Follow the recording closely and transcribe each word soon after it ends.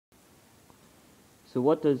So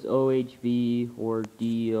what does OHV or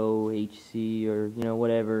DOHC or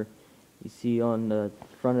whatever you see on the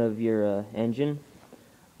front of your engine?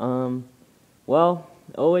 Well,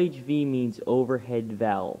 OHV means overhead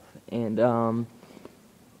valve, and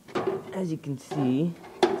as you can see,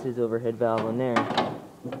 it says overhead valve on there.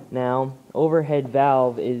 Now, overhead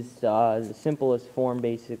valve is the simplest form,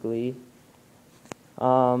 basically.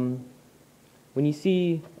 When you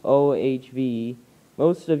see OHV,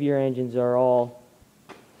 most of your engines are all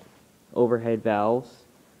overhead valves.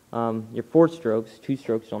 Your 4-strokes,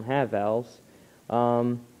 2-strokes don't have valves,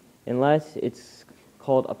 unless it's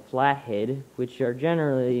called a flathead, which are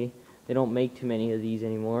generally, they don't make too many of these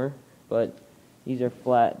anymore, but these are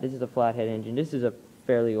flat. This is a flathead engine. This is a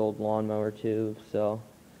fairly old lawnmower too, so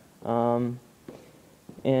OHV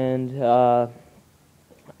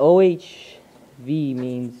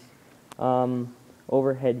means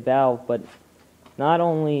overhead valve, but not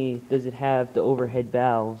only does it have the overhead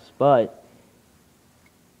valves, but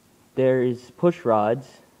there is push rods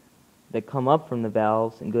that come up from the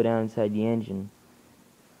valves and go down inside the engine.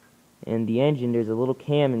 And the engine, there's a little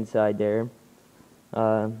cam inside there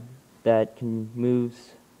that can move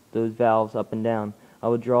those valves up and down. I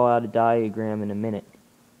will draw out a diagram in a minute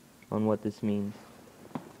on what this means.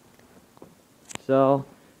 So,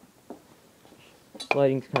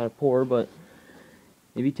 lighting's kind of poor, but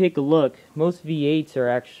if you take a look, most V8s are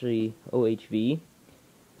actually OHV.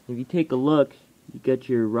 If you take a look, you got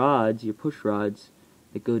your rods, your push rods,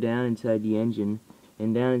 that go down inside the engine,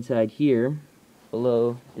 and down inside here,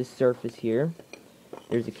 below this surface here,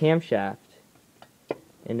 there's a camshaft,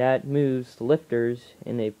 and that moves the lifters,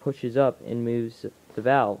 and it pushes up and moves the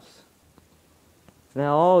valves.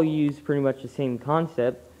 Now, I'll use pretty much the same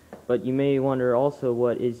concept, but you may wonder also,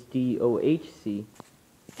 what is DOHC?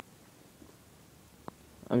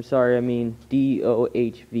 I'm sorry, I mean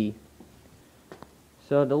DOHV.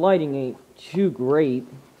 So the lighting ain't too great,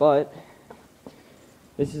 but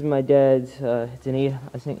this is my dad's.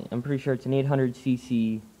 I'm pretty sure it's an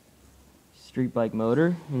 800cc street bike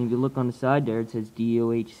motor, and if you look on the side there, it says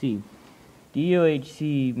DOHC.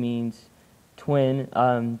 DOHC means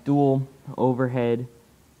dual overhead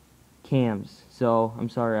cams. So I'm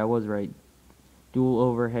sorry, I was right. Dual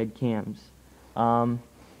overhead cams.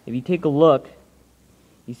 If you take a look,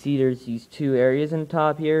 you see there's these two areas in the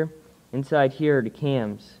top here. Inside here are the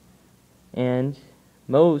cams, and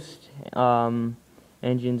most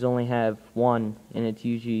engines only have one, and it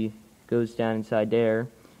usually goes down inside there,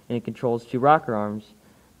 and it controls 2 rocker arms.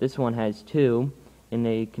 This one has 2, and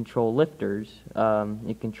they control lifters.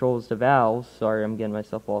 It controls the valves. Sorry, I'm getting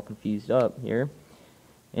myself all confused up here.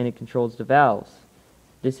 And it controls the valves.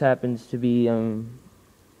 This happens to be no,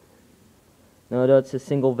 that's a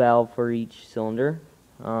single valve for each cylinder.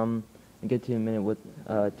 I'll get to in a minute what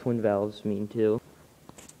twin valves mean too.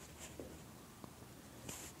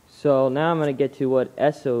 So now I'm going to get to what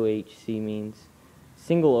SOHC means.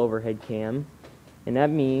 Single overhead cam. And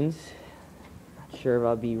that means, not sure if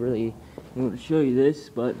I'll be really able to show you this,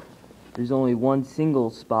 but there's only one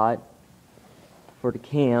single spot for the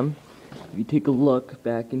cam. If you take a look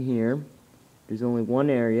back in here, there's only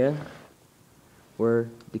one area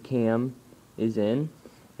where the cam is in,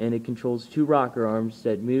 and it controls 2 rocker arms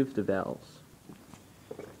that move the valves.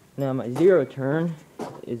 Now my zero turn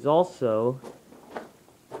is also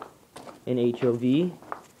an HOV.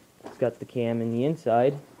 It's got the cam in the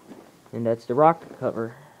inside, and that's the rocker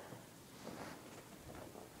cover.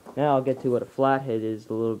 Now I'll get to what a flathead is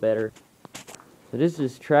a little better. So this is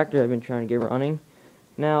this tractor I've been trying to get running.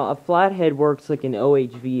 Now a flathead works like an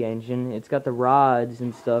OHV engine. It's got the rods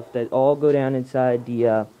and stuff that all go down inside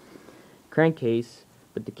the crankcase,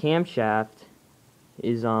 but the camshaft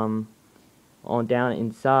is on down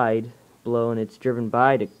inside below, and it's driven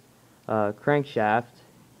by the crankshaft,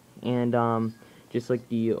 and just like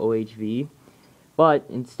the OHV. But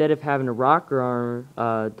instead of having a rocker arm,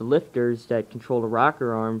 the lifters that control the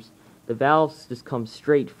rocker arms, the valves just come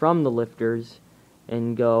straight from the lifters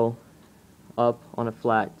and go up on a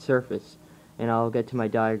flat surface. And I'll get to my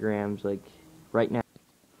diagrams like right now.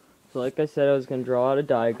 So like I said, I was going to draw out a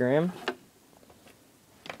diagram.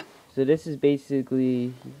 So this is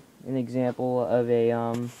basically an example of a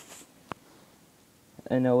an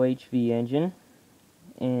OHV engine,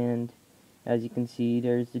 and as you can see,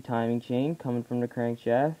 there's the timing chain coming from the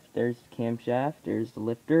crankshaft, there's the camshaft, there's the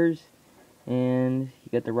lifters, and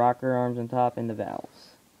you got the rocker arms on top and the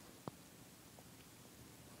valves.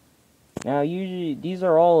 Now usually these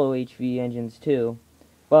are all OHV engines too,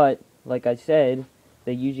 but like I said,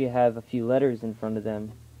 they usually have a few letters in front of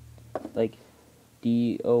them, like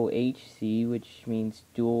DOHC, which means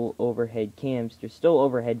dual overhead cams. There's still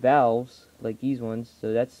overhead valves like these ones,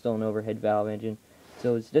 so that's still an overhead valve engine.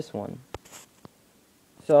 So is this one.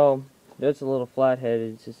 So that's a little flathead.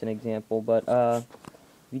 It's just an example, but if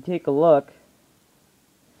you take a look,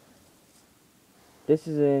 this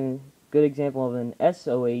is a good example of an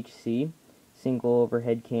SOHC, single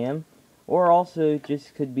overhead cam, or also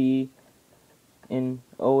just could be an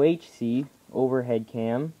OHC, overhead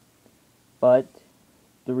cam, but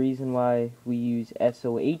the reason why we use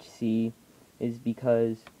SOHC is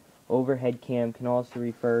because overhead cam can also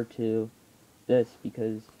refer to this,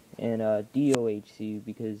 because and DOHC,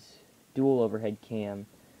 because dual overhead cam,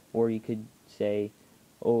 or you could say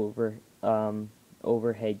overhead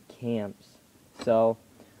cams. So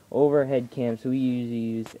overhead cams, so we usually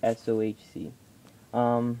use SOHC.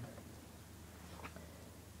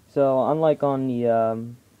 So unlike on the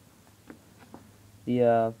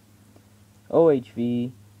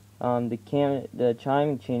OHV, the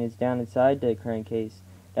chiming chain is down inside the crankcase.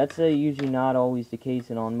 That's usually not always the case,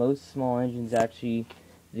 and on most small engines, actually,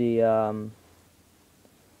 the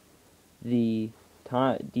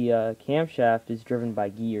camshaft is driven by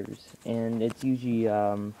gears, and it's usually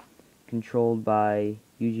controlled by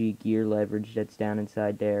gear leverage that's down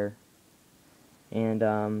inside there, and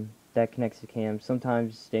that connects the cam.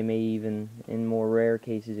 Sometimes they may even, in more rare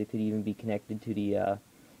cases, it could even be connected to the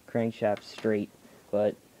crankshaft straight,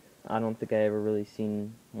 but I don't think I ever really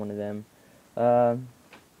seen one of them.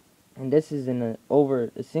 And this is in a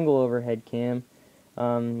single overhead cam.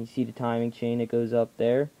 You see the timing chain, it goes up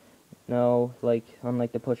there. No,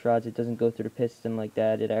 unlike the push rods, it doesn't go through the piston like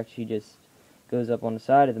that. It actually just goes up on the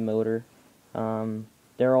side of the motor.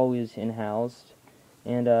 They're always in-housed,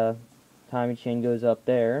 and timing chain goes up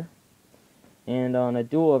there. And on a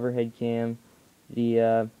dual overhead cam,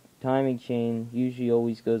 the timing chain usually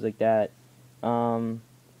always goes like that. In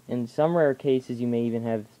some rare cases, you may even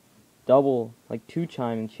have double, like 2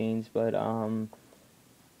 timing chains, but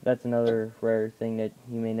that's another rare thing that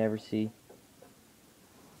you may never see.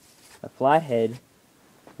 A flathead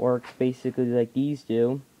works basically like these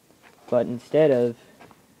do, but instead of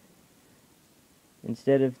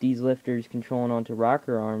these lifters controlling onto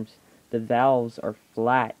rocker arms, the valves are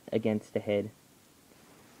flat against the head.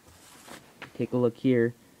 Take a look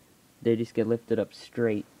here, they just get lifted up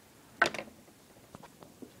straight.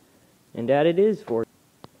 And that it is for